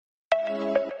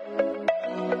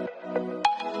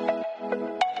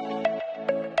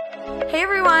Hey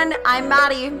everyone, I'm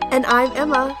Maddie. And I'm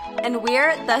Emma. And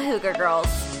we're the Hygge Girls.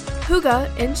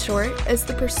 Hygge, in short, is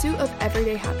the pursuit of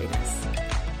everyday happiness.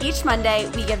 Each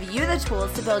Monday, we give you the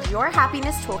tools to build your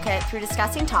happiness toolkit through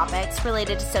discussing topics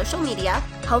related to social media,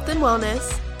 health and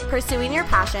wellness, pursuing your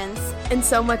passions, and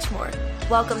so much more.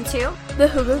 Welcome to the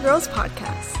Hygge Girls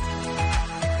Podcast.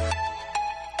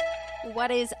 What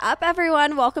is up,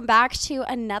 everyone? Welcome back to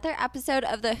another episode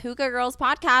of the Hygge Girls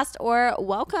Podcast, or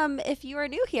welcome if you are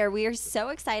new here. We are so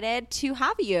excited to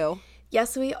have you.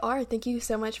 Yes, we are. Thank you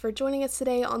so much for joining us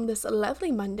today on this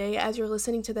lovely Monday. As you're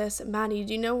listening to this, Maddie,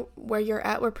 do you know where you're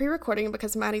at? We're pre-recording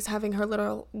because Maddie's having her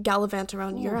little gallivant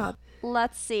around Europe.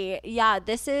 Let's see. Yeah,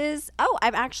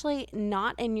 I'm actually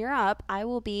not in Europe. I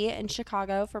will be in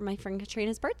Chicago for my friend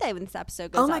Katrina's birthday when this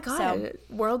episode goes up. Oh my God,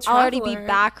 so world traveler. I'll already be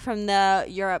back from the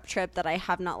Europe trip that I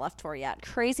have not left for yet.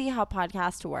 Crazy how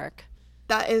podcasts work.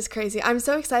 That is crazy. I'm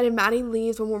so excited. Maddie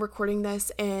leaves when we're recording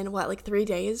this in 3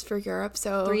 days for Europe.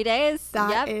 So 3 days.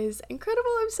 That is incredible.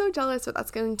 I'm so jealous, but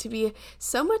that's going to be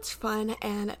so much fun.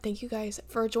 And thank you guys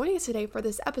for joining us today for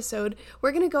this episode.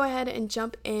 We're going to go ahead and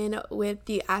jump in with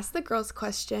the Ask the Girls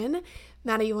question.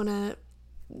 Maddie, you want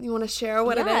to share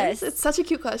what it is? It's such a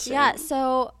cute question. Yeah.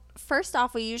 So first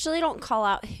off, we usually don't call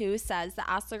out who says the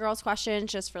Ask the Girls question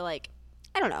just for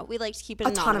I don't know. We like to keep it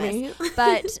anonymous.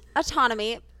 But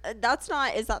autonomy.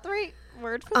 Is that the right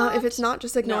word for that? If it's not,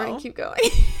 just ignore it and keep going.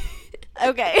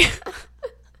 Okay.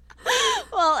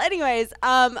 Well, anyways,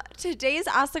 today's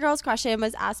Ask the Girls question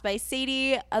was asked by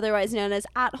Sadie, otherwise known as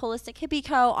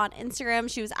 @HolisticHippieCo on Instagram.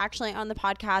 She was actually on the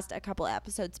podcast a couple of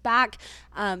episodes back.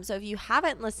 So if you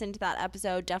haven't listened to that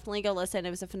episode, definitely go listen. It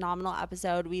was a phenomenal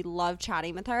episode. We love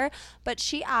chatting with her. But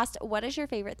she asked, what is your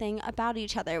favorite thing about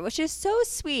each other? Which is so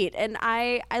sweet. And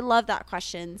I love that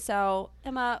question. So,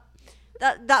 Emma,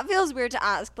 that feels weird to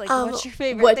ask. What's your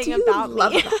favorite thing about me?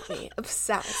 What do you love about me?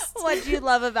 Obsessed. What do you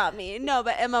love about me? No,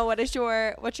 but Emma, what's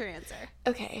your answer?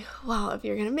 Okay, well, if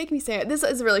you're gonna make me say it, this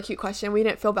is a really cute question. We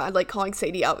didn't feel bad calling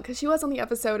Sadie out because she was on the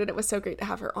episode and it was so great to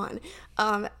have her on.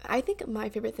 I think my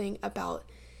favorite thing about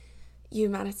you,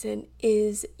 Madison,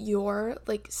 is your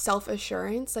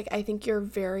self-assurance. I think you're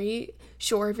very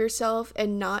sure of yourself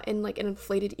and not in an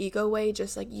inflated ego way.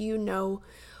 Just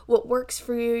what works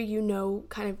for you,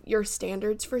 kind of your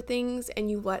standards for things,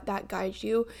 and you let that guide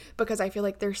you, because I feel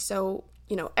like there's so,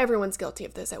 everyone's guilty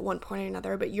of this at one point or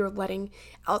another, but you're letting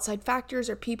outside factors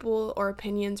or people or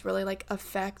opinions really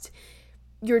affect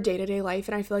your day-to-day life.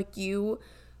 And I feel like you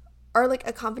are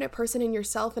a confident person in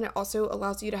yourself, and it also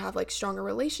allows you to have stronger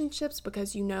relationships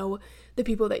because you know the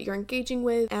people that you're engaging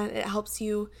with, and it helps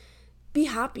you be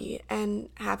happy and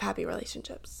have happy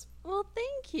relationships. Well,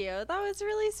 thank you. That was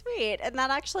really sweet. And that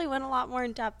actually went a lot more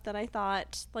in depth than I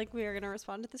thought we were going to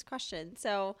respond to this question.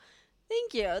 So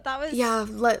thank you. That was... Yeah,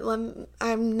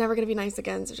 I'm never going to be nice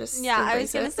again, so just I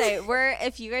was going to say,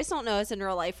 if you guys don't know us in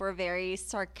real life, we're very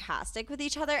sarcastic with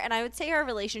each other. And I would say our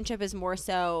relationship is more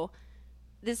so...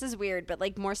 This is weird, but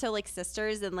more so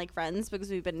sisters than friends,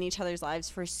 because we've been in each other's lives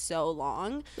for so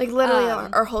long. Literally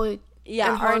our whole...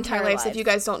 Yeah, our entire lives. If you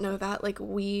guys don't know that,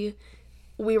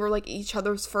 we were each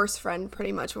other's first friend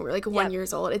pretty much when we were 1 year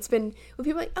old. It's been, when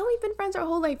people are oh, we've been friends our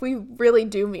whole life, we really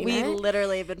do mean it. We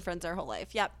literally have been friends our whole life.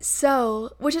 Yep.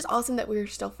 So, which is awesome that we're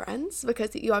still friends,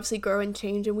 because you obviously grow and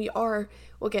change, and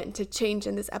we'll get into change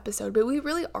in this episode, but we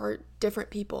really are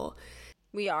different people.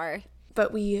 We are.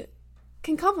 But we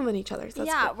can complement each other. So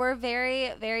that's cool. We're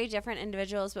very, very different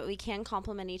individuals, but we can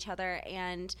complement each other,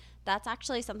 and that's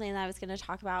actually something that I was going to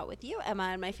talk about with you, Emma.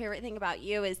 And my favorite thing about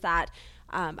you is that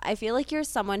I feel like you're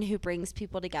someone who brings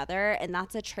people together, and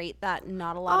that's a trait that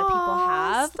not a lot of people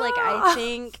have. Stop.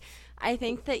 I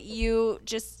think that you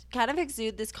just kind of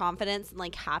exude this confidence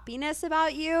and happiness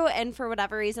about you, and for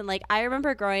whatever reason, I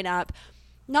remember growing up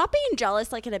not being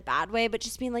jealous in a bad way, but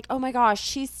just being oh my gosh,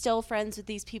 she's still friends with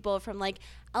these people from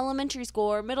elementary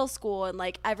school or middle school,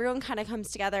 and everyone kind of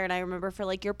comes together. And I remember for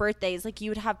your birthdays,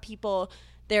 you would have people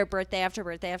their birthday after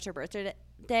birthday after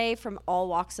birthday from all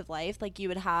walks of life. You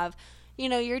would have,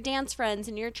 your dance friends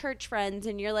and your church friends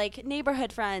and your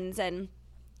neighborhood friends, and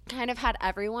kind of had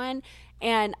everyone.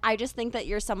 And I just think that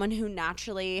you're someone who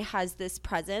naturally has this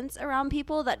presence around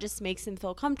people that just makes them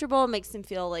feel comfortable, makes them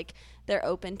feel they're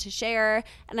open to share.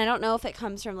 And I don't know if it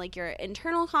comes from your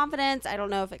internal confidence. I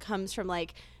don't know if it comes from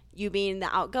you being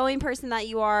the outgoing person that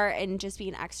you are and just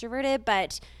being extroverted.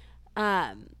 But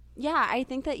I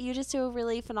think that you just do a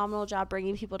really phenomenal job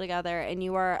bringing people together, and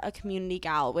you are a community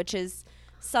gal, which is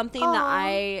something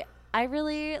that I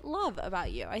really love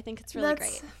about you. I think it's really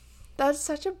great. That's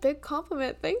such a big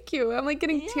compliment. Thank you. I'm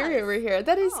getting teary over here.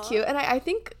 That is cute. And I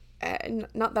think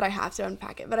not that I have to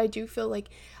unpack it, but I do feel like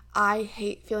I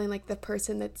hate feeling like the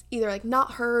person that's either like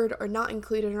not heard or not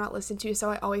included or not listened to. So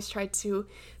I always try to,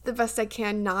 the best I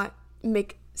can, not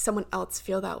make someone else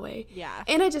feel that way. Yeah.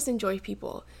 And I just enjoy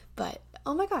people. But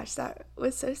oh my gosh, that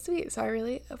was so sweet. So I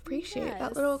really appreciate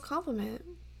that little compliment.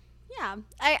 Yeah,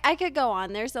 I could go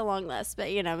on. There's a long list, but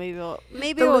maybe we'll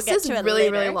The get list to is it really,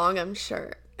 later. really long, I'm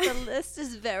sure. The list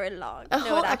is very long. A No,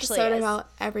 whole it actually episode is. about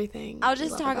everything. I'll we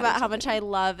just love talk about how each much other. I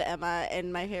love Emma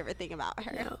and my favorite thing about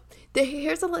her. No.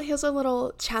 Here's a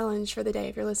little challenge for the day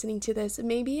if you're listening to this.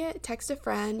 Maybe text a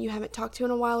friend you haven't talked to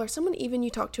in a while, or someone even you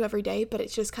talk to every day, but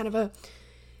it's just kind of a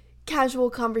casual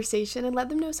conversation, and let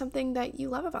them know something that you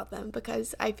love about them,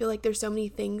 because I feel like there's so many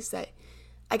things that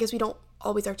I guess we don't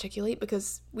always articulate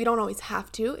because we don't always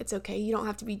have to. It's okay. You don't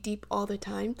have to be deep all the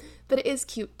time, but it is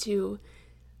cute to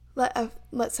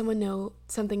let someone know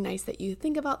something nice that you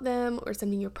think about them or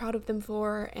something you're proud of them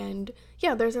for. And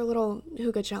yeah, there's our little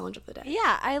Hygge challenge of the day.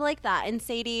 Yeah, I like that. And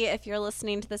Sadie, if you're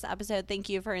listening to this episode, thank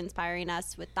you for inspiring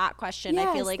us with that question.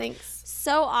 I feel like thanks.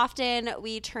 so often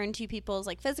we turn to people's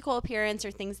like physical appearance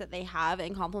or things that they have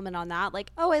and compliment on that,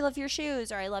 like, oh, I love your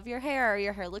shoes, or I love your hair, or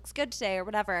your hair looks good today, or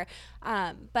whatever.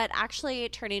 But actually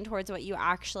turning towards what you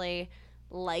actually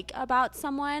like about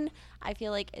someone, I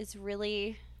feel like is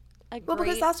really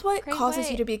because that's what causes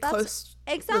way. you to be close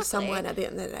with someone at the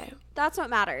end of the day. That's what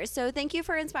matters. So thank you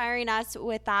for inspiring us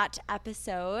with that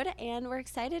episode. And we're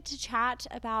excited to chat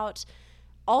about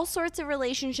all sorts of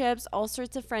relationships, all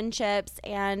sorts of friendships,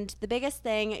 and the biggest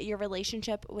thing, your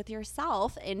relationship with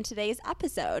yourself in today's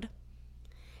episode.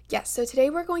 Yes, so today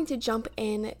we're going to jump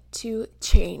in to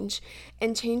change.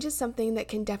 And change is something that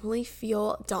can definitely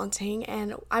feel daunting.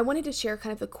 And I wanted to share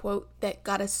kind of the quote that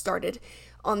got us started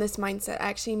on this mindset. I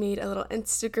actually made a little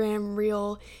Instagram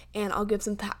reel, and I'll give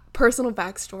some personal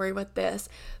backstory with this.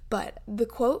 But the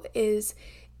quote is,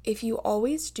 if you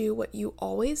always do what you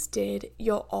always did,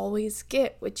 you'll always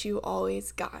get what you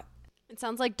always got. It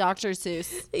sounds like Dr.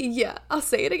 Seuss. Yeah, I'll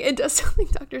say it again. It does sound like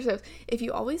Dr. Seuss. If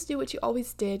you always do what you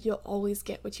always did, you'll always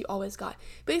get what you always got.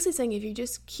 Basically saying if you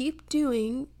just keep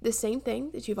doing the same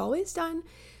thing that you've always done,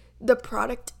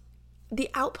 the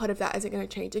output of that isn't going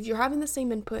to change. If you're having the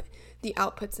same input, the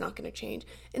output's not going to change.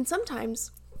 And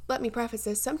sometimes, let me preface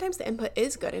this, sometimes the input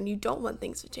is good and you don't want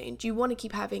things to change. You want to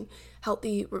keep having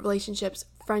healthy relationships,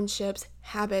 friendships,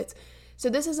 habits. So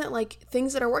this isn't like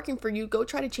things that are working for you, go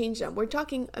try to change them. We're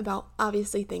talking about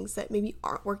obviously things that maybe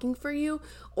aren't working for you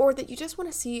or that you just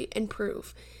want to see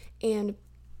improve. And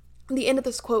the end of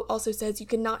this quote also says you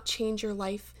cannot change your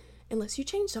life unless you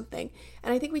change something.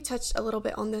 And I think we touched a little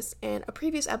bit on this in a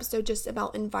previous episode just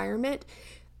about environment.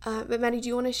 But Maddie, do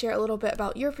you want to share a little bit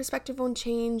about your perspective on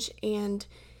change and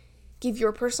give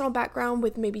your personal background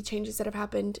with maybe changes that have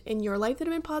happened in your life that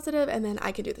have been positive? And then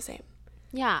I can do the same.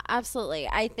 Yeah, absolutely.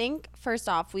 I think first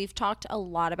off, we've talked a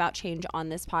lot about change on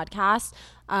this podcast,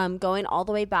 going all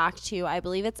the way back to, I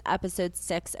believe it's episode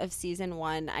 6 of season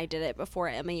 1. I did it before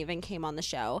Emma even came on the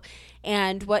show.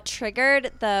 And what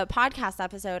triggered the podcast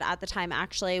episode at the time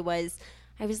actually was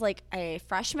I was like a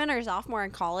freshman or sophomore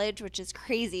in college, which is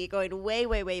crazy, going way,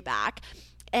 way, way back.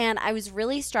 And I was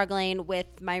really struggling with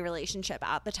my relationship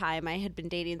at the time. I had been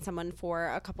dating someone for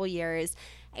a couple years,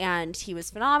 and he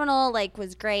was phenomenal, like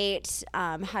was great,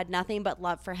 had nothing but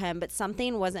love for him, but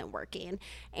something wasn't working.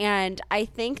 And I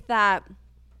think that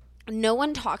no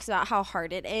one talks about how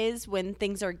hard it is when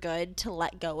things are good to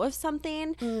let go of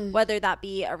something, whether that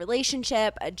be a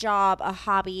relationship, a job, a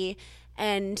hobby,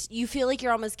 and you feel like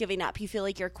you're almost giving up. You feel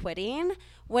like you're quitting,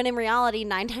 when in reality,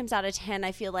 9 times out of 10,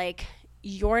 I feel like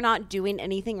you're not doing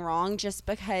anything wrong just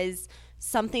because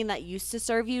something that used to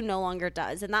serve you no longer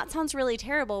does. And that sounds really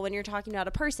terrible when you're talking about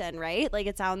a person, right? Like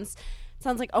it sounds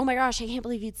like, oh my gosh, I can't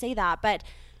believe you'd say that. But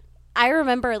I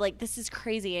remember, like, this is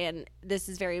crazy and this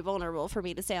is very vulnerable for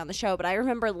me to say on the show, but I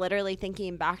remember literally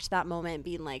thinking back to that moment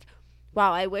being like,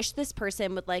 wow, I wish this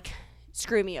person would like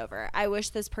screw me over. I wish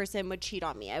this person would cheat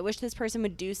on me. I wish this person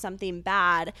would do something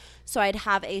bad so I'd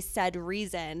have a said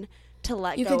reason to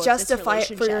let you go could of justify this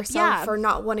it for yourself yeah. for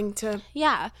not wanting to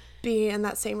be in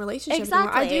that same relationship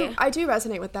exactly anymore. I do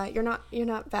resonate with that. You're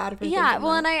not bad for yeah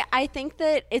well that. And I think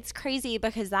that it's crazy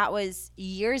because that was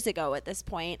years ago at this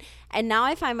point, and now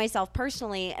I find myself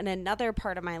personally in another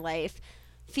part of my life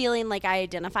feeling like I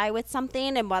identify with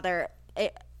something, and whether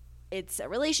it's a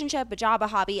relationship, a job, a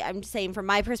hobby. I'm saying from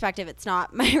my perspective, it's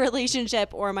not my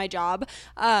relationship or my job.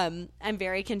 I'm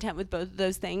very content with both of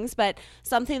those things, but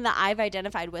something that I've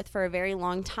identified with for a very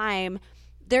long time,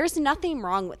 there's nothing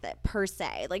wrong with it per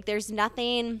se. Like there's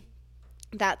nothing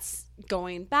that's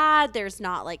going bad. There's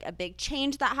not like a big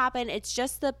change that happened. It's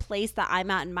just the place that I'm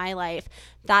at in my life.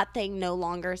 That thing no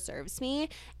longer serves me.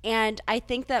 And I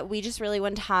think that we just really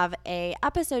want to have a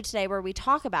episode today where we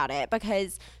talk about it,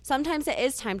 because sometimes it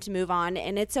is time to move on,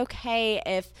 and it's okay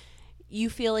if you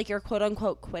feel like you're quote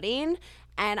unquote quitting.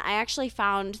 And I actually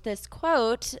found this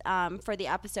quote for the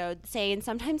episode saying,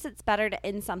 sometimes it's better to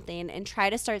end something and try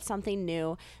to start something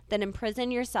new than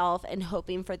imprison yourself in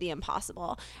hoping for the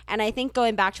impossible. And I think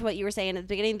going back to what you were saying at the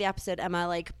beginning of the episode, Emma,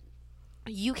 like,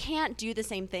 you can't do the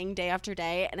same thing day after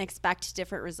day and expect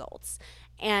different results.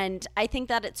 And I think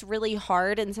that it's really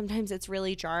hard, and sometimes it's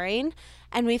really jarring.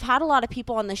 And we've had a lot of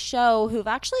people on the show who've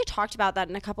actually talked about that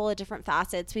in a couple of different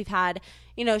facets. We've had,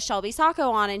 Shelby Sacco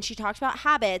on, and she talked about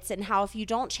habits and how if you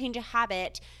don't change a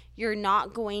habit, you're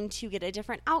not going to get a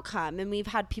different outcome. And we've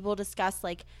had people discuss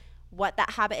like what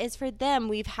that habit is for them.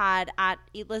 We've had at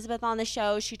Elizabeth on the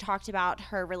show, she talked about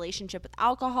her relationship with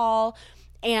alcohol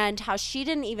and how she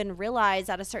didn't even realize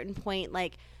at a certain point,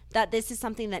 like, that this is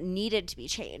something that needed to be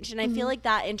changed. And I feel like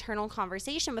that internal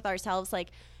conversation with ourselves, like,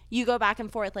 you go back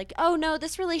and forth, like, oh no,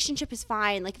 this relationship is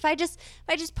fine. Like, if I just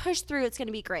push through, it's going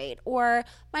to be great. Or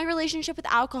my relationship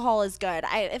with alcohol is good.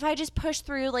 If I just push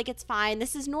through, like, it's fine.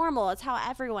 This is normal. It's how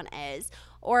everyone is.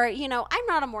 Or, I'm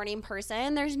not a morning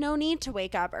person. There's no need to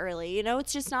wake up early.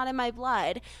 It's just not in my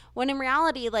blood. When in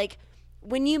reality, like,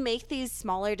 when you make these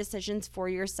smaller decisions for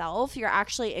yourself, you're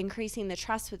actually increasing the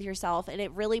trust with yourself, and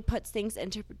it really puts things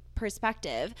into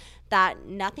perspective that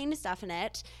nothing is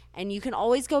definite, and you can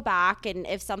always go back. And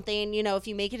if something, if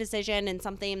you make a decision and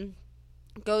something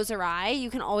goes awry,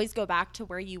 you can always go back to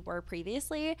where you were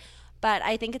previously. But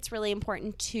I think it's really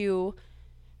important to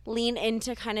lean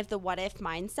into kind of the what if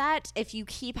mindset if you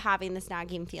keep having this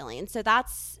nagging feeling. So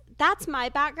that's my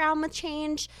background with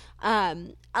change.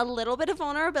 A little bit of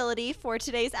vulnerability for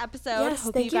today's episode. Yes,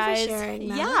 Hope thank you guys, you for sharing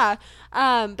that.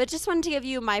 Yeah. But just wanted to give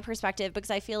you my perspective,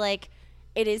 because I feel like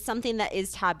it is something that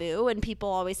is taboo, and people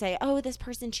always say, oh, this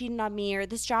person cheated on me, or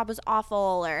this job was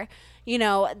awful, or,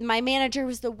 my manager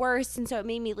was the worst, and so it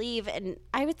made me leave. And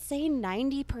I would say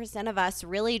 90% of us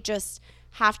really just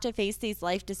have to face these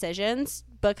life decisions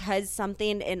because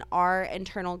something in our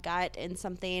internal gut and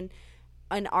something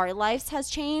in our lives has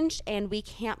changed, and we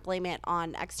can't blame it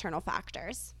on external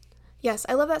factors. Yes,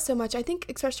 I love that so much. I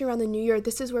think especially around the new year,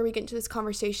 this is where we get into this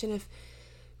conversation if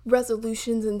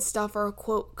resolutions and stuff are a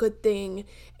quote good thing,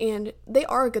 and they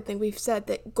are a good thing. We've said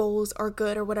that goals are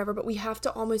good or whatever, but we have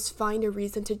to almost find a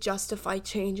reason to justify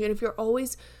change. And if you're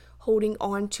always holding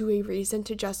on to a reason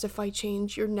to justify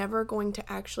change, you're never going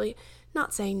to actually,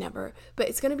 not saying never, but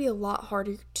it's going to be a lot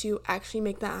harder to actually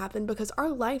make that happen, because our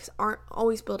lives aren't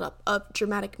always built up of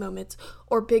dramatic moments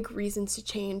or big reasons to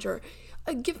change, or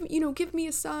give me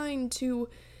a sign to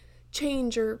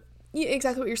change, or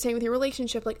exactly what you're saying with your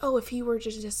relationship. Like, oh, if he were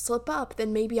to just slip up,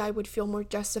 then maybe I would feel more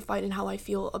justified in how I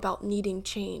feel about needing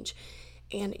change.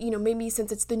 And, maybe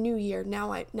since it's the new year,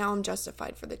 now I'm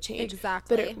justified for the change.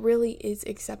 Exactly. But it really is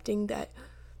accepting that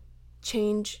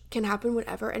change can happen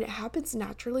whenever, and it happens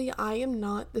naturally. I am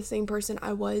not the same person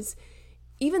I was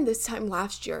even this time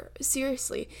last year,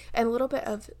 seriously. And a little bit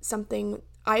of something,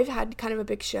 I've had kind of a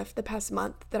big shift the past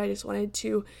month that I just wanted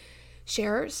to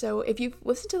share. So if you've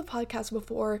listened to the podcast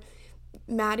before,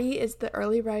 Maddie is the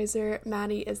early riser,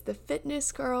 Maddie is the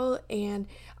fitness girl, and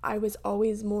I was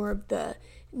always more of the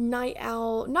night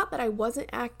owl. Not that I wasn't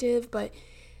active, but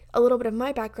a little bit of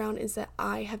my background is that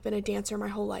I have been a dancer my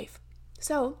whole life.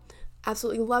 So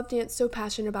absolutely love dance, so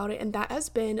passionate about it, and that has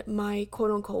been my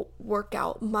quote-unquote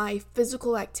workout, my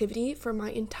physical activity for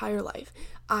my entire life.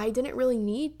 I didn't really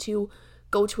need to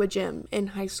go to a gym in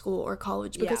high school or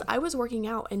college because I was working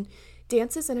out, and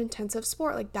dance is an intensive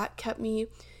sport. Like, that kept me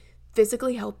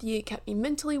physically healthy, it kept me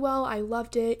mentally well, I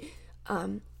loved it.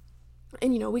 And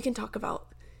we can talk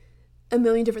about a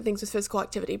million different things with physical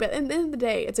activity, but at the end of the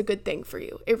day, it's a good thing for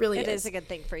you. It really is. It is a good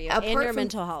thing for you, and your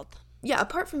mental health. Yeah,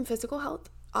 apart from physical health,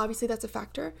 obviously that's a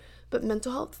factor, but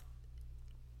mental health,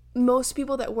 most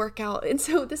people that work out, and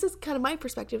so this is kind of my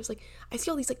perspective, it's like, I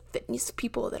see all these like fitness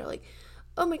people that are like,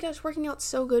 oh my gosh, working out's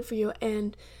so good for you,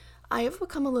 and I have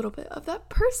become a little bit of that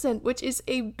person, which is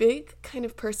a big kind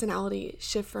of personality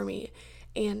shift for me.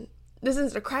 And this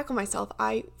isn't a crack on myself.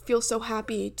 I feel so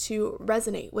happy to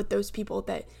resonate with those people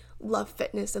that love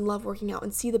fitness and love working out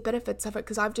and see the benefits of it,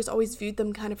 because I've just always viewed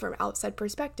them kind of from an outside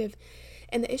perspective.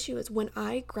 And the issue is, when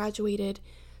I graduated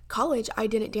college, I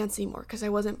didn't dance anymore because I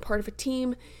wasn't part of a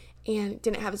team and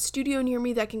didn't have a studio near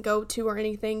me that I can go to or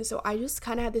anything. So I just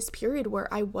kind of had this period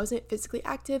where I wasn't physically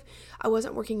active, I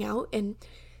wasn't working out, and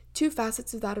two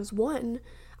facets of that is, one,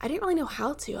 I didn't really know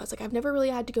how to. I was like, I've never really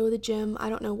had to go to the gym. I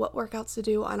don't know what workouts to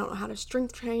do. I don't know how to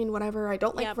strength train, whatever. I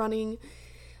don't like running.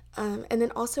 And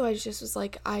then also I just was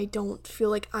like, I don't feel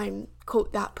like I'm,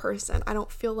 quote, that person. I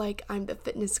don't feel like I'm the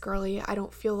fitness girly. I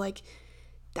don't feel like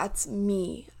that's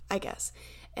me, I guess.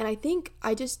 And I think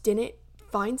I just didn't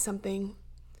find something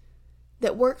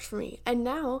that worked for me. And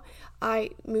now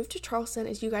I moved to Charleston,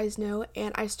 as you guys know,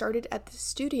 and I started at the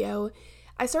studio.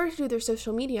 I started to do their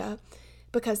social media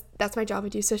because that's my job. I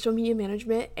do social media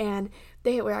management, and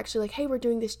they were actually like, hey, we're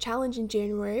doing this challenge in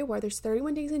January where there's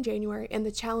 31 days in January, and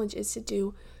the challenge is to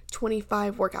do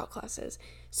 25 workout classes.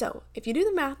 So if you do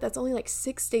the math, that's only like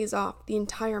 6 days off the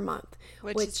entire month.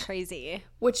 Which is crazy.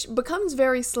 Which becomes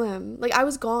very slim. Like, I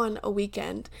was gone a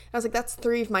weekend. I was like, that's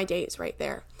 3 of my days right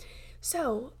there.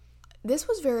 So this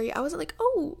was I wasn't like,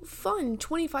 oh, fun,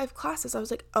 25 classes. I was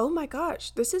like, oh my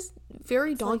gosh, this is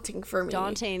very daunting for me.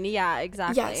 Daunting, yeah,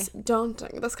 exactly. Yes,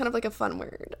 daunting. That's kind of like a fun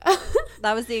word.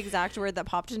 That was the exact word that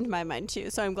popped into my mind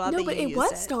too. So I'm glad that you used it. No, but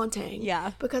it was daunting.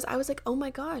 Yeah. Because I was like, oh my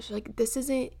gosh, like this is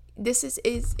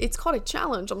it's called a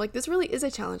challenge. I'm like, this really is a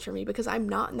challenge for me because I'm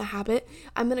not in the habit.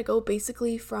 I'm going to go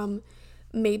basically from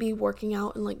maybe working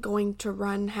out and like going to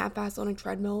run half-ass on a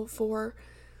treadmill for,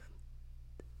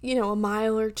 a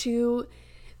mile or two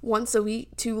once a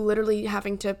week to literally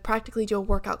having to practically do a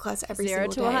workout class every single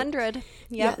day. 0 to 100. Yep.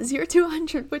 Yeah, 0 to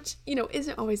 100, which,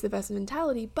 isn't always the best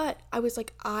mentality. But I was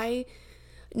like, I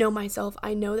know myself.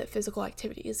 I know that physical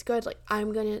activity is good. Like,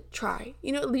 I'm going to try,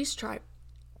 at least try.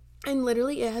 And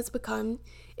literally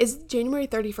it's January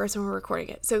 31st when we're recording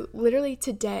it. So literally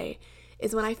today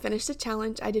is when I finished the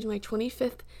challenge. I did my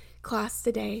 25th class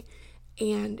today,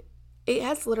 and it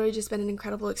has literally just been an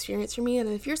incredible experience for me. And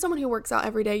if you're someone who works out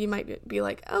every day, you might be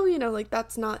like, oh, like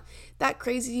that's not that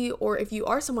crazy. Or if you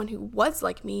are someone who was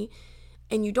like me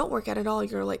and you don't work out at all,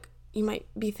 you're like, you might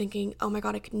be thinking, oh my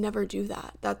God, I could never do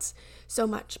that. That's so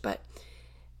much. But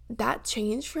that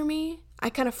changed for me. I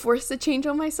kind of forced the change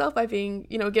on myself by being,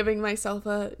 giving myself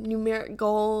a numeric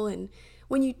goal. And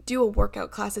when you do a workout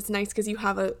class, it's nice because you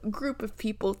have a group of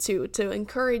people to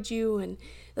encourage you, and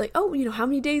like, oh, how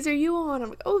many days are you on? I'm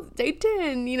like, oh, day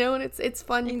 10, and it's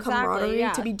fun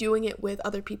camaraderie to be doing it with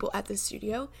other people at the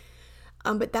studio.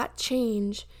 But that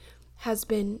change has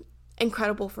been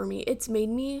incredible for me. It's made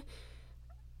me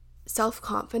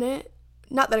self-confident.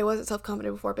 Not that I wasn't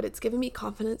self-confident before, but it's given me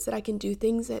confidence that I can do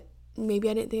things that maybe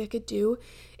I didn't think I could do.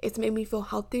 It's made me feel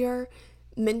healthier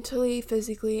mentally,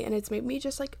 physically, and it's made me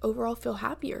just like overall feel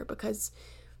happier because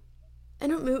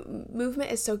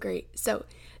movement is so great. So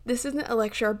this isn't a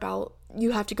lecture about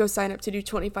you have to go sign up to do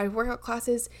 25 workout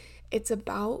classes. It's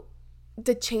about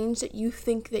the change that you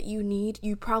think that you need,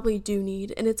 you probably do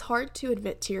need, and it's hard to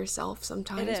admit to yourself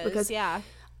sometimes because I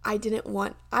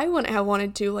wouldn't have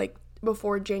wanted to, like,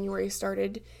 before January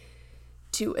started,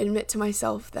 to admit to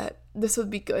myself that this would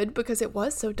be good because it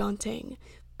was so daunting.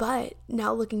 But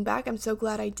now looking back, I'm so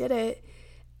glad I did it.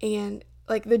 And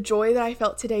like the joy that I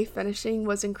felt today finishing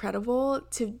was incredible,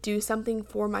 to do something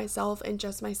for myself and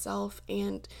just myself,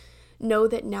 and know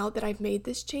that now that I've made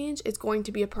this change, it's going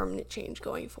to be a permanent change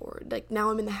going forward. Like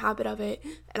now I'm in the habit of it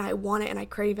and I want it and I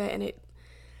crave it and it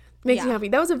makes me happy.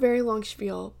 That was a very long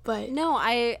spiel, but no,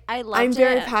 I loved it. I'm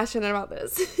very passionate about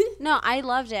this. No, I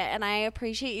loved it, and I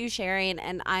appreciate you sharing,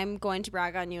 and I'm going to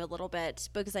brag on you a little bit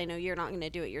because I know you're not going to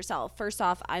do it yourself. First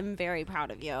off, I'm very proud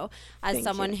of you as Thank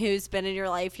someone you. who's been in your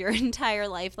life your entire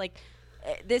life. Like,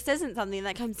 this isn't something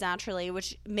that comes naturally,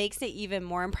 which makes it even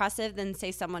more impressive than,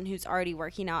 say, someone who's already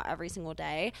working out every single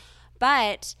day.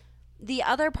 But the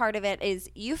other part of it is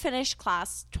you finished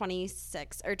class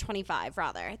 26 or 25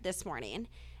 rather this morning,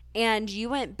 and you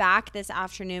went back this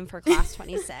afternoon for class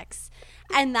 26.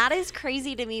 And that is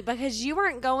crazy to me because you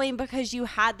weren't going because you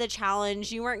had the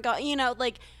challenge. You weren't going,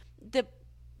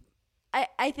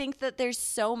 I think that there's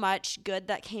so much good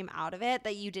that came out of it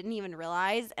that you didn't even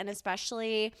realize. And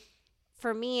especially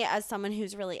for me, as someone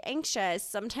who's really anxious,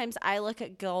 sometimes I look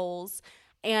at goals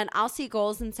and I'll see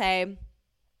goals and say,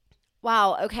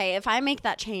 wow, okay, if I make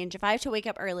that change, if I have to wake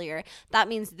up earlier, that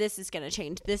means this is going to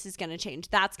change, this is going to change,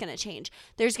 that's going to change.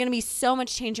 There's going to be so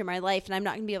much change in my life and I'm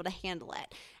not going to be able to handle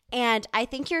it. And I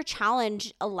think your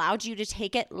challenge allowed you to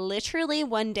take it literally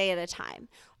one day at a time.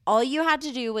 All you had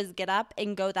to do was get up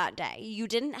and go that day. You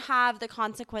didn't have the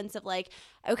consequence of like,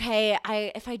 okay,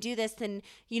 if I do this, then,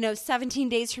 17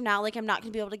 days from now, like I'm not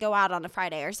going to be able to go out on a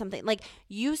Friday or something. Like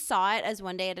you saw it as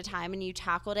one day at a time and you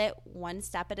tackled it one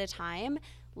step at a time,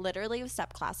 literally with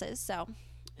step classes. So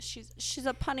She's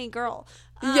a punny girl.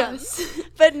 Yes.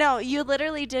 But no, you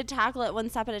literally did tackle it one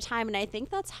step at a time. And I think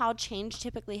that's how change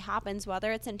typically happens,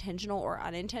 whether it's intentional or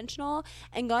unintentional.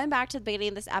 And going back to the beginning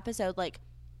of this episode, like,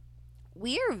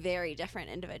 we are very different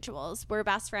individuals. We're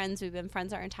best friends. We've been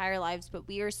friends our entire lives, but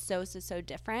we are so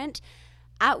different.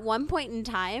 At one point in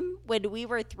time, when we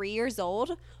were 3 years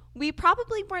old, we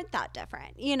probably weren't that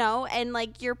different, you know? And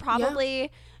like, you're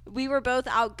probably, we were both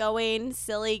outgoing,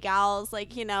 silly gals.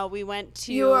 Like, you know, we went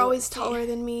to. You were always taller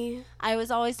than me. I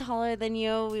was always taller than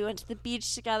you. We went to the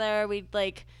beach together. We'd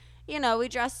like, you know, we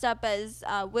dressed up as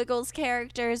Wiggles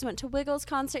characters, went to Wiggles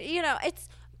concert. You know,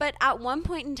 but at one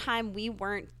point in time, we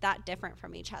weren't that different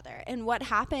from each other. And what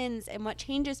happens and what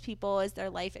changes people is their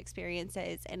life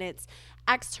experiences, and it's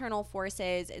external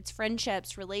forces, it's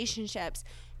friendships, relationships,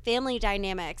 family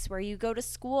dynamics, where you go to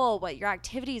school, what your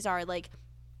activities are. Like,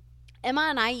 Emma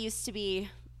and I used to be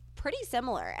pretty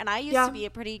similar, and I used to be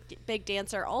a pretty big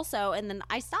dancer also, and then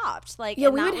I stopped. Like, we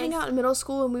would hang out in middle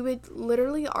school, and we would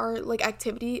literally, our like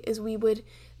activity is we would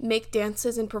make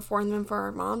dances and perform them for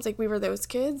our moms. Like, we were those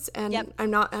kids, and I'm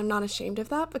not ashamed of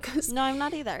that, because no, I'm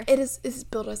not either. It's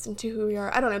built us into who we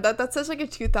are. I don't know, that's such like a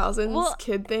 2000s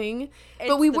kid thing,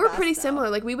 but we were pretty similar.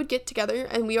 Like, we would get together,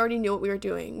 and we already knew what we were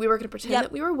doing. We were going to pretend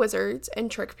that we were wizards and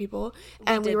trick people,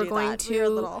 and we were going to. We were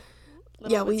little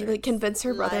we like convinced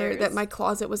her brother that my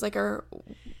closet was like our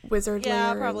wizard lair.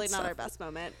 Yeah, probably not our best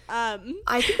moment.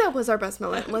 I think that was our best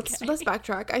moment. Let's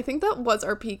backtrack. I think that was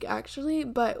our peak, actually.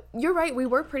 But you're right, we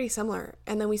were pretty similar,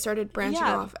 and then we started branching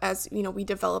off as, you know, we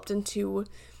developed into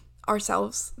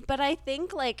ourselves. But I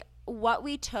think like what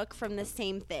we took from the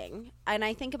same thing, and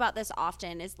I think about this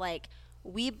often, is like,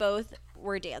 we both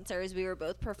were dancers, we were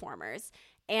both performers.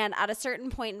 And at a certain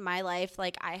point in my life,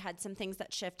 like, I had some things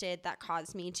that shifted that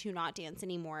caused me to not dance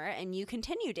anymore. And you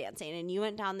continue dancing, and you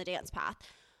went down the dance path.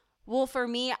 Well, for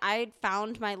me, I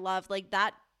found my love, like,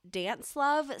 that dance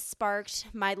love sparked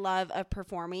my love of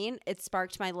performing. It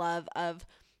sparked my love of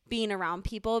being around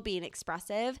people, being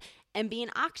expressive, and being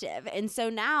active. And so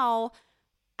now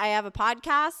I have a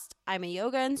podcast. I'm a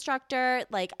yoga instructor.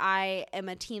 Like, I am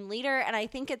a team leader. And I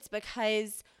think it's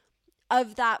because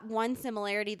of that one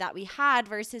similarity that we had,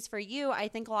 versus for you, I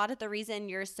think a lot of the reason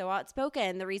you're so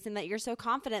outspoken, the reason that you're so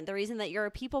confident, the reason that you're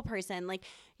a people person, like,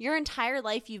 your entire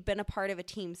life you've been a part of a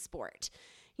team sport,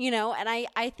 you know? And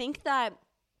I think that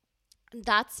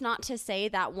that's not to say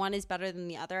that one is better than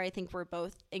the other. I think we're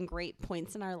both in great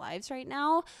points in our lives right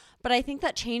now, but I think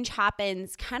that change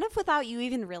happens kind of without you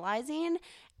even realizing.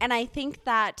 And I think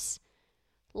that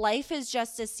life is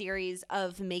just a series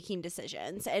of making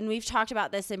decisions. And we've talked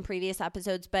about this in previous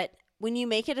episodes, but when you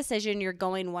make a decision, you're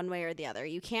going one way or the other.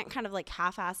 You can't kind of like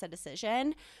half-ass a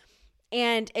decision.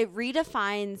 And it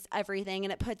redefines everything,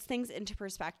 and it puts things into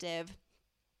perspective,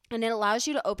 and it allows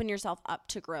you to open yourself up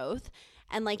to growth.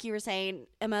 And like you were saying,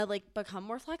 Emma, like, become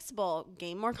more flexible,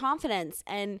 gain more confidence,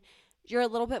 and you're a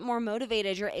little bit more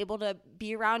motivated. You're able to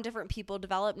be around different people,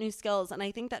 develop new skills. And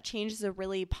I think that change is a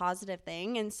really positive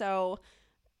thing. And so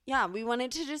yeah, we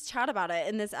wanted to just chat about it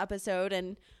in this episode,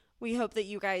 and we hope that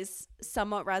you guys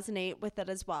somewhat resonate with it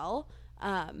as well.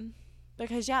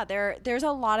 Because there's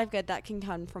a lot of good that can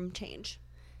come from change.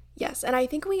 Yes, and I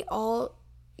think we all,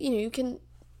 you know,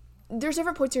 there's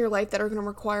different points in your life that are going to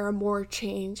require more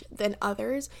change than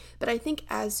others. But I think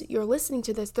as you're listening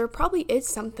to this, there probably is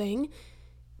something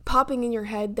popping in your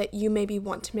head that you maybe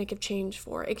want to make a change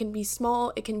for. It can be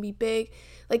small, it can be big.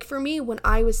 Like, for me, when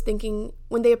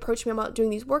they approached me about doing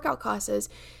these workout classes,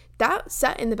 that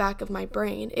sat in the back of my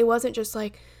brain. It wasn't just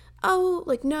like, oh,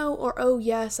 like, no, or oh,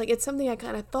 yes. Like, it's something I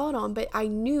kind of thought on, but I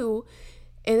knew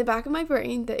in the back of my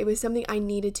brain that it was something I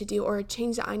needed to do, or a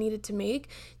change that I needed to make,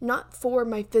 not for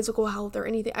my physical health or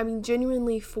anything. I mean,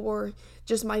 genuinely for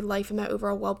just my life and my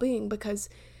overall well-being, because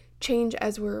change,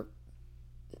 as we're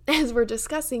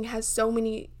discussing, has so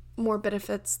many more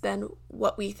benefits than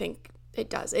what we think it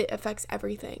does. It affects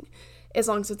everything, as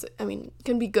long as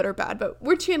can be good or bad, but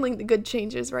we're channeling the good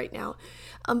changes right now.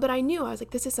 But I was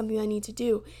like, this is something I need to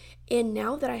do. And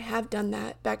now that I have done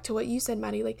that, back to what you said,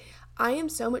 Maddie, like, I am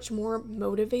so much more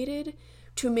motivated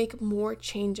to make more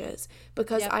changes,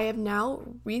 because I have now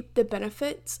reaped the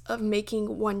benefits of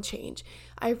making one change.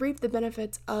 I've reaped the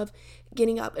benefits of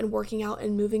getting up and working out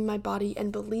and moving my body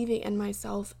and believing in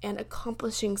myself and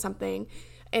accomplishing something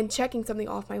and checking something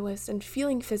off my list and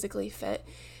feeling physically fit.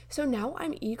 So now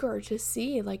I'm eager to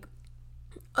see like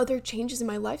other changes in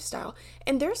my lifestyle.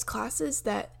 And there's classes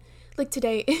that, like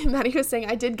today, Maddie was saying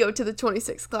I did go to the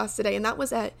 26th class today, and that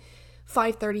was at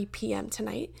 5:30 p.m.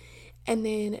 tonight. And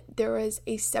then there was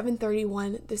a 7:30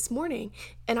 one this morning.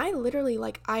 And I literally,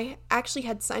 I actually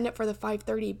had signed up for the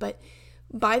 5:30, but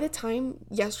by the time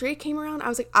yesterday came around, I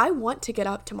was like, I want to get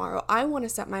up tomorrow. I want to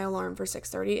set my alarm for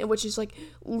 6:30, which is like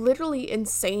literally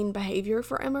insane behavior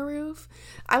for Emma Roof.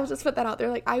 I will just put that out there.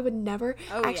 Like, I would never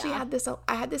I had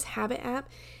this habit app,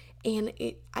 and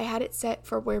I had it set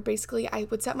for where basically I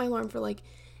would set my alarm for like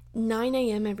 9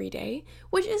 a.m. every day,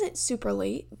 which isn't super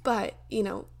late, but you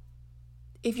know,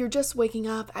 if you're just waking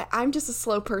up, I'm just a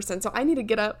slow person, so I need to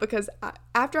get up because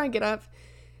after I get up,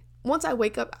 once I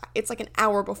wake up, it's like an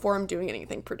hour before I'm doing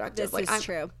anything productive. This is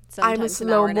true. Sometimes I'm a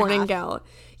slow morning gal.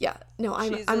 Yeah. No,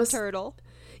 I'm a turtle.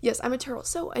 Yes, I'm a turtle.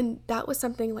 So, and that was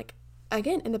something like,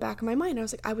 again, in the back of my mind, I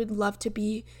was like, I would love to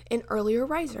be an earlier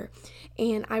riser.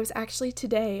 And I was actually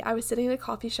today, I was sitting in a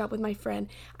coffee shop with my friend.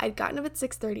 I'd gotten up at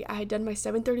 6:30. I had done my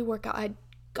 7:30 workout. I had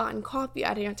gotten coffee. I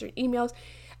had answered emails.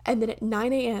 And then at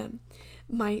 9 a.m.,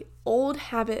 my old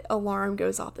habit alarm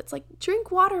goes off. It's like,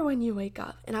 drink water when you wake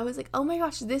up. And I was like, oh my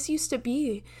gosh, this used to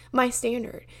be my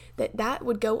standard, that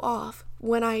would go off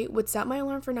when I would set my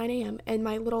alarm for 9 a.m. and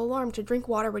my little alarm to drink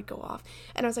water would go off.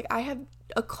 And I was like, I have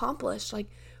accomplished like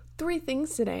 3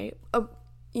 things today,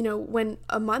 you know, when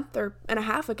a month and a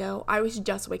half ago, I was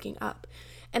just waking up.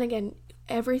 And again,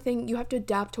 everything, you have to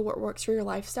adapt to what works for your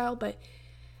lifestyle, but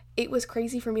it was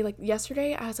crazy for me. Like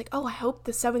yesterday, I was like, oh, I hope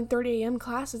the 7:30 a.m.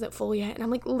 class isn't full yet. And I'm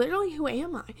like, literally, who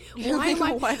am I?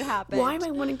 What happened? Why am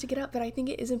I wanting to get up? But I think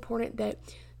it is important that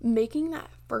making that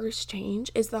first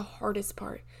change is the hardest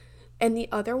part. And the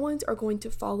other ones are going to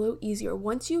follow easier.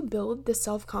 Once you build the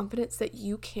self-confidence that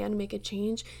you can make a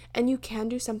change and you can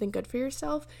do something good for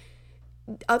yourself,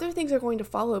 other things are going to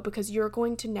follow because you're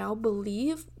going to now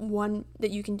believe, one,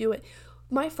 that you can do it.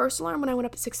 My first alarm when I went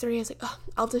up at 6:30, I was like, oh,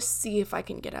 I'll just see if I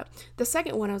can get up. The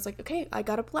second one, I was like, okay, I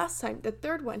got up last time. The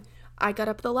third one, I got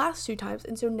up the last 2 times.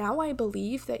 And so now I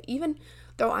believe that even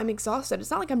though I'm exhausted,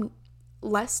 it's not like I'm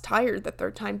less tired the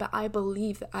third time, but I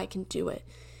believe that I can do it.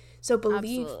 So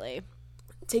believe, absolutely.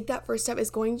 Take that first step. It's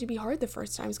going to be hard the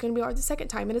first time. It's going to be hard the second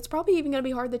time. And it's probably even going to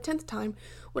be hard the 10th time,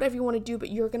 whatever you want to do.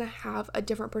 But you're going to have a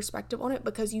different perspective on it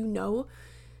because you know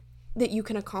that you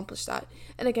can accomplish that.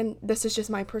 And again, this is just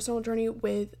my personal journey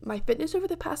with my fitness over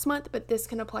the past month, but this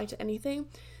can apply to anything.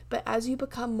 But as you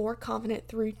become more confident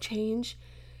through change,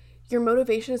 your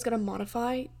motivation is going to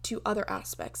modify to other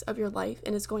aspects of your life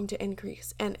and it's going to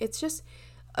increase. And it's just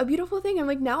a beautiful thing. I'm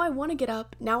like, now I want to get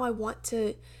up. Now I want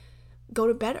to go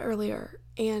to bed earlier.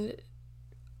 And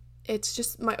it's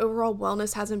just my overall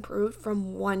wellness has improved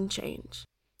from one change.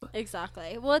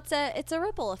 Exactly. Well, it's a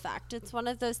ripple effect. It's one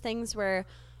of those things where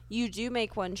you do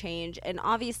make one change, and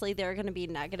obviously there are going to be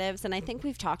negatives. And I think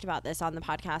we've talked about this on the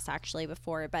podcast actually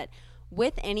before, but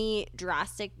with any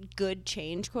drastic good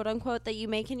change, quote unquote, that you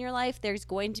make in your life, there's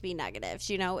going to be negatives.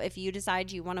 You know, if you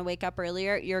decide you want to wake up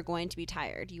earlier, you're going to be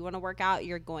tired. You want to work out,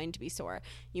 you're going to be sore.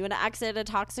 You want to exit a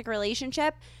toxic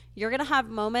relationship, you're going to have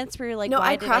moments where you're like,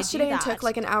 why did I crashed today and took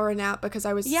like an hour nap because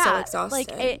I was so exhausted. Like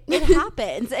it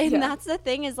happens. And that's the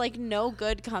thing is like no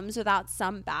good comes without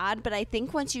some bad. But I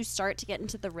think once you start to get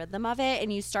into the rhythm of it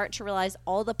and you start to realize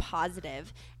all the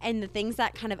positive and the things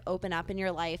that kind of open up in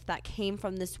your life that came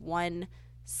from this one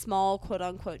small quote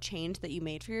unquote change that you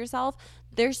made for yourself,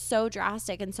 they're so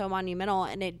drastic and so monumental.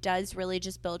 And it does really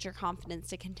just build your confidence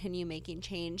to continue making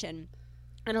change, and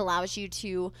it allows you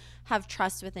to have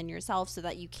trust within yourself so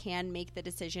that you can make the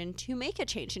decision to make a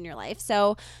change in your life.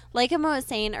 So like Emma was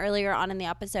saying earlier on in the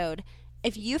episode,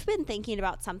 if you've been thinking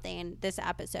about something this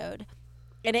episode,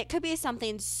 and it could be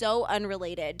something so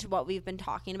unrelated to what we've been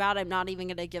talking about, I'm not even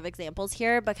going to give examples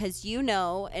here because you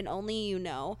know, and only you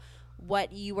know,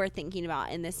 what you are thinking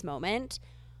about in this moment.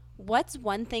 What's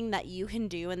one thing that you can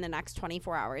do in the next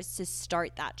 24 hours to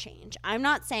start that change? I'm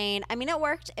not saying, I mean, it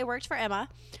worked for Emma.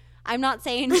 I'm not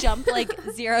saying jump like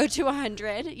 0 to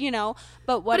 100, you know,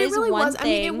 but what is really one thing? I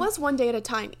mean, it was one day at a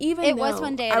time. Even though was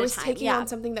one day at a time. I was taking on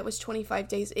something that was 25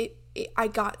 days. I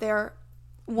got there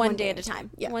one day at a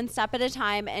time. Yeah. One step at a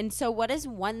time. And so what is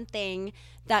one thing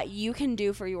that you can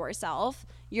do for yourself,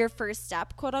 your first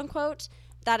step, quote unquote,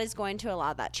 that is going to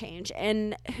allow that change?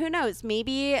 And who knows,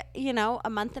 maybe, you know, a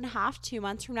month and a half, 2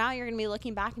 months from now, you're going to be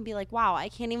looking back and be like, wow, I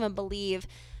can't even believe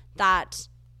that,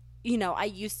 you know, I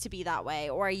used to be that way,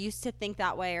 or I used to think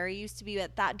that way, or I used to be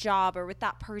at that job or with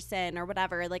that person or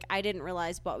whatever. Like, I didn't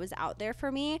realize what was out there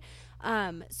for me.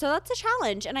 So that's a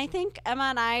challenge. And I think Emma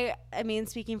and I mean,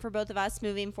 speaking for both of us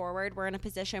moving forward, we're in a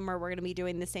position where we're going to be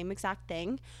doing the same exact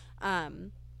thing.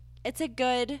 It's a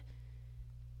good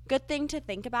thing to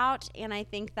think about. And I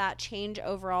think that change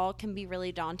overall can be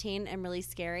really daunting and really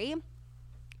scary.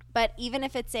 But even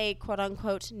if it's a quote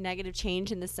unquote negative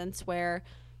change in the sense where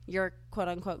you're quote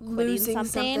unquote quitting losing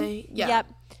something. Yep.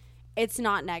 it's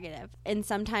not negative. And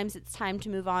sometimes it's time to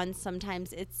move on.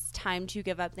 Sometimes it's time to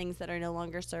give up things that are no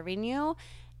longer serving you.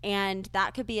 And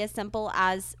that could be as simple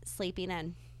as sleeping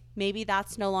in. Maybe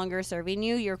that's no longer serving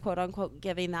you. You're quote unquote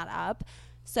giving that up.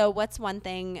 So what's one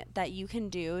thing that you can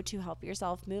do to help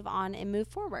yourself move on and move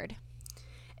forward?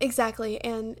 Exactly.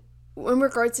 And in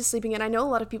regards to sleeping in, I know a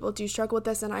lot of people do struggle with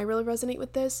this, and I really resonate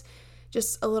with this.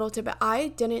 Just a little tidbit. I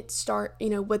didn't start,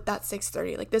 with that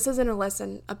 6:30. Like, this isn't a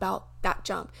lesson about that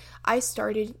jump. I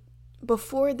started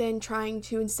before then trying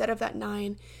to, instead of that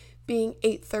 9 being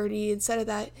 8:30, instead of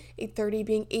that 8:30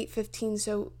 being 8:15.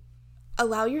 So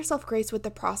allow yourself grace with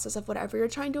the process of whatever you're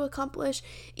trying to accomplish.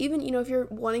 Even, if you're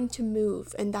wanting to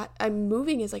move, and that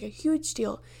moving is like a huge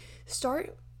deal,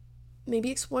 start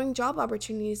maybe exploring job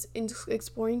opportunities, and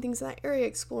exploring things in that area,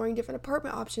 exploring different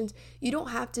apartment options. You don't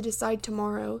have to decide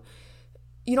tomorrow.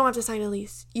 You don't have to sign a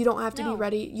lease. You don't have to be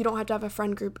ready. You don't have to have a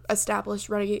friend group established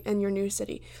ready in your new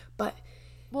city. But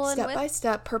step by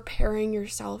step, preparing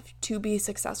yourself to be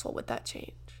successful with that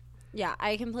change. Yeah,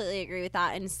 I completely agree with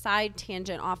that. And side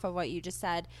tangent off of what you just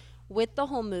said, with the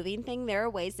whole moving thing, there are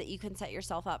ways that you can set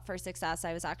yourself up for success.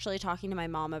 I was actually talking to my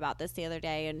mom about this the other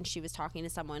day, and she was talking to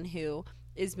someone who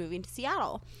is moving to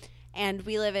Seattle. And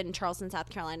we live in Charleston, South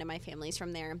Carolina. My family's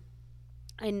from there.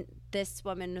 And this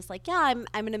woman was like, yeah, I'm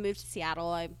going to move to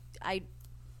Seattle. I'm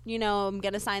going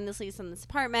to sign this lease on this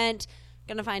apartment,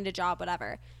 going to find a job,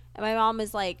 whatever. And my mom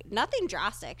was like, nothing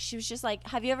drastic. She was just like,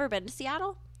 have you ever been to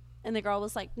Seattle? And the girl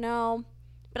was like, no,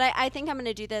 but I think I'm going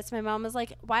to do this. My mom was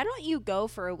like, why don't you go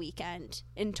for a weekend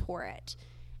and tour it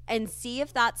and see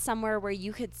if that's somewhere where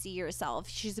you could see yourself?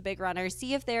 She's a big runner.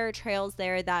 See if there are trails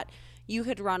there that you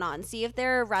could run on. See if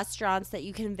there are restaurants that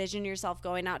you can envision yourself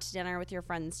going out to dinner with your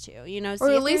friends to, or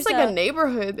at least like a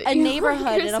neighborhood,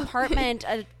 an apartment,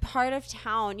 a part of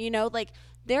town, like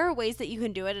there are ways that you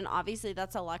can do it. And obviously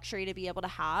that's a luxury to be able to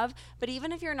have. But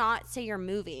even if you're not, say you're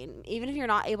moving, even if you're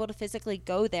not able to physically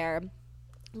go there,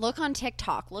 look on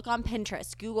TikTok, look on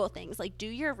Pinterest, Google things, like do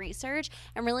your research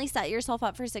and really set yourself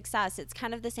up for success. It's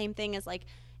kind of the same thing as like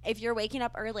if you're waking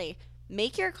up early,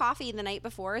 make your coffee the night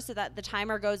before so that the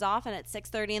timer goes off and at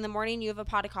 6:30 in the morning you have a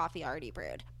pot of coffee already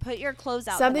brewed. Put your clothes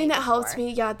out. Something that helps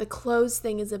me, the clothes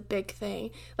thing is a big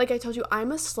thing. Like I told you,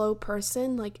 I'm a slow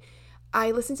person. Like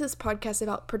I listened to this podcast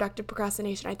about productive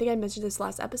procrastination. I think I mentioned this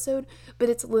last episode, but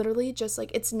it's literally just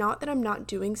like, it's not that I'm not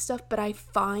doing stuff, but I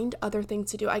find other things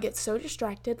to do. I get so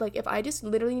distracted. Like if I just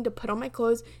literally need to put on my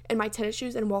clothes and my tennis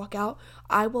shoes and walk out,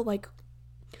 I will like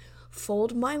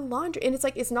fold my laundry. And it's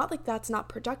like, it's not like that's not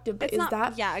productive, but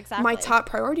exactly my top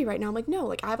priority right now? I'm like, no,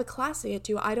 like I have a class to get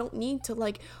to. I don't need to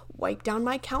like wipe down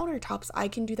my countertops. I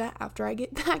can do that after I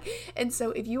get back. And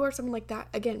so if you are someone like that,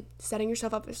 again, setting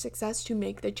yourself up for success to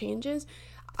make the changes.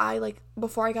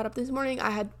 Before I got up this morning,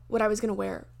 I had what I was going to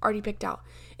wear already picked out.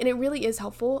 And it really is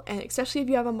helpful. And especially if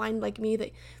you have a mind like me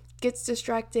that gets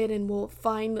distracted and will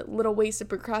find little ways to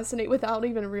procrastinate without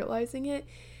even realizing it,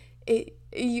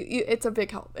 it's a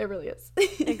big help. It really is.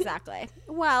 Exactly.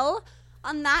 Well,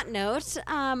 on that note,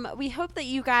 we hope that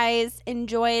you guys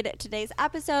enjoyed today's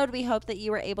episode. We hope that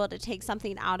you were able to take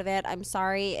something out of it. I'm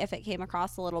sorry if it came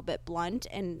across a little bit blunt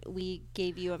and we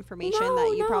gave you information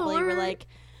that you probably were like,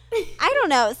 I don't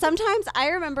know. Sometimes I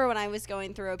remember when I was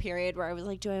going through a period where I was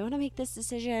like, do I want to make this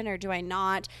decision or do I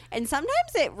not? And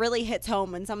sometimes it really hits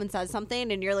home when someone says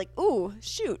something and you're like, ooh,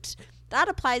 shoot. That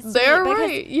applies to me. They're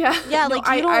right. Yeah. Yeah, no,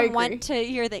 like you don't want to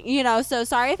hear that, so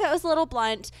sorry if it was a little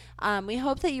blunt. We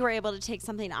hope that you were able to take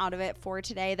something out of it for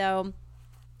today, though.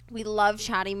 We love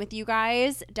chatting with you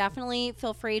guys. Definitely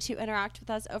feel free to interact with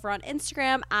us over on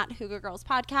Instagram at Hygge Girls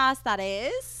Podcast. That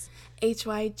is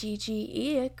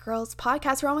HYGGE Girls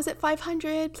Podcast. We're almost at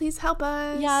 500. Please help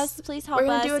us. Yes, please help us. We're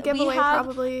going to do a giveaway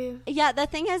probably. Yeah, the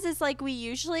thing is like we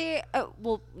usually,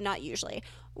 not usually.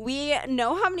 We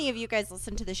know how many of you guys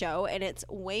listen to the show, and it's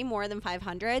way more than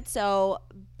 500. So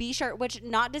be sure, which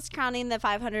not discounting the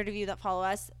 500 of you that follow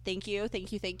us. Thank you.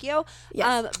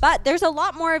 Yes. But there's a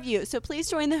lot more of you. So please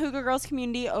join the Hygge Girls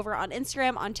community over on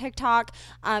Instagram, on TikTok.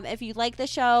 If you like the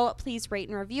show, please rate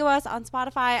and review us on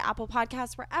Spotify, Apple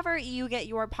Podcasts, wherever you get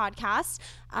your podcasts.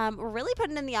 We're really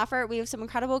putting in the effort. We have some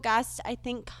incredible guests, I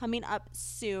think, coming up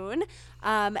soon.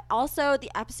 Also,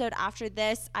 the episode after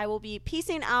this, I will be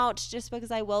peacing out just because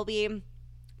I will be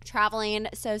traveling.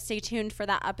 So stay tuned for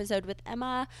that episode with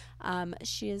Emma.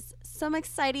 She has some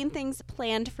exciting things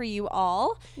planned for you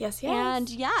all. Yes. And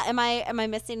yeah, am I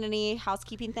missing any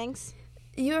housekeeping things?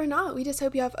 You are not. We just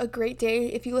hope you have a great day.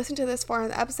 If you listen to this far in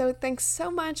the episode, thanks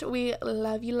so much. We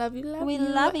love you, love you, love We you.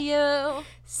 love you.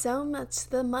 So much.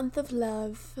 The month of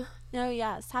love. Oh,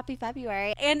 yes. Happy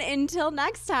February. And until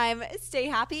next time, stay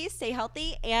happy, stay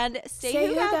healthy, and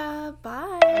stay Hygge.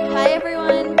 Bye. Bye,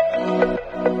 everyone.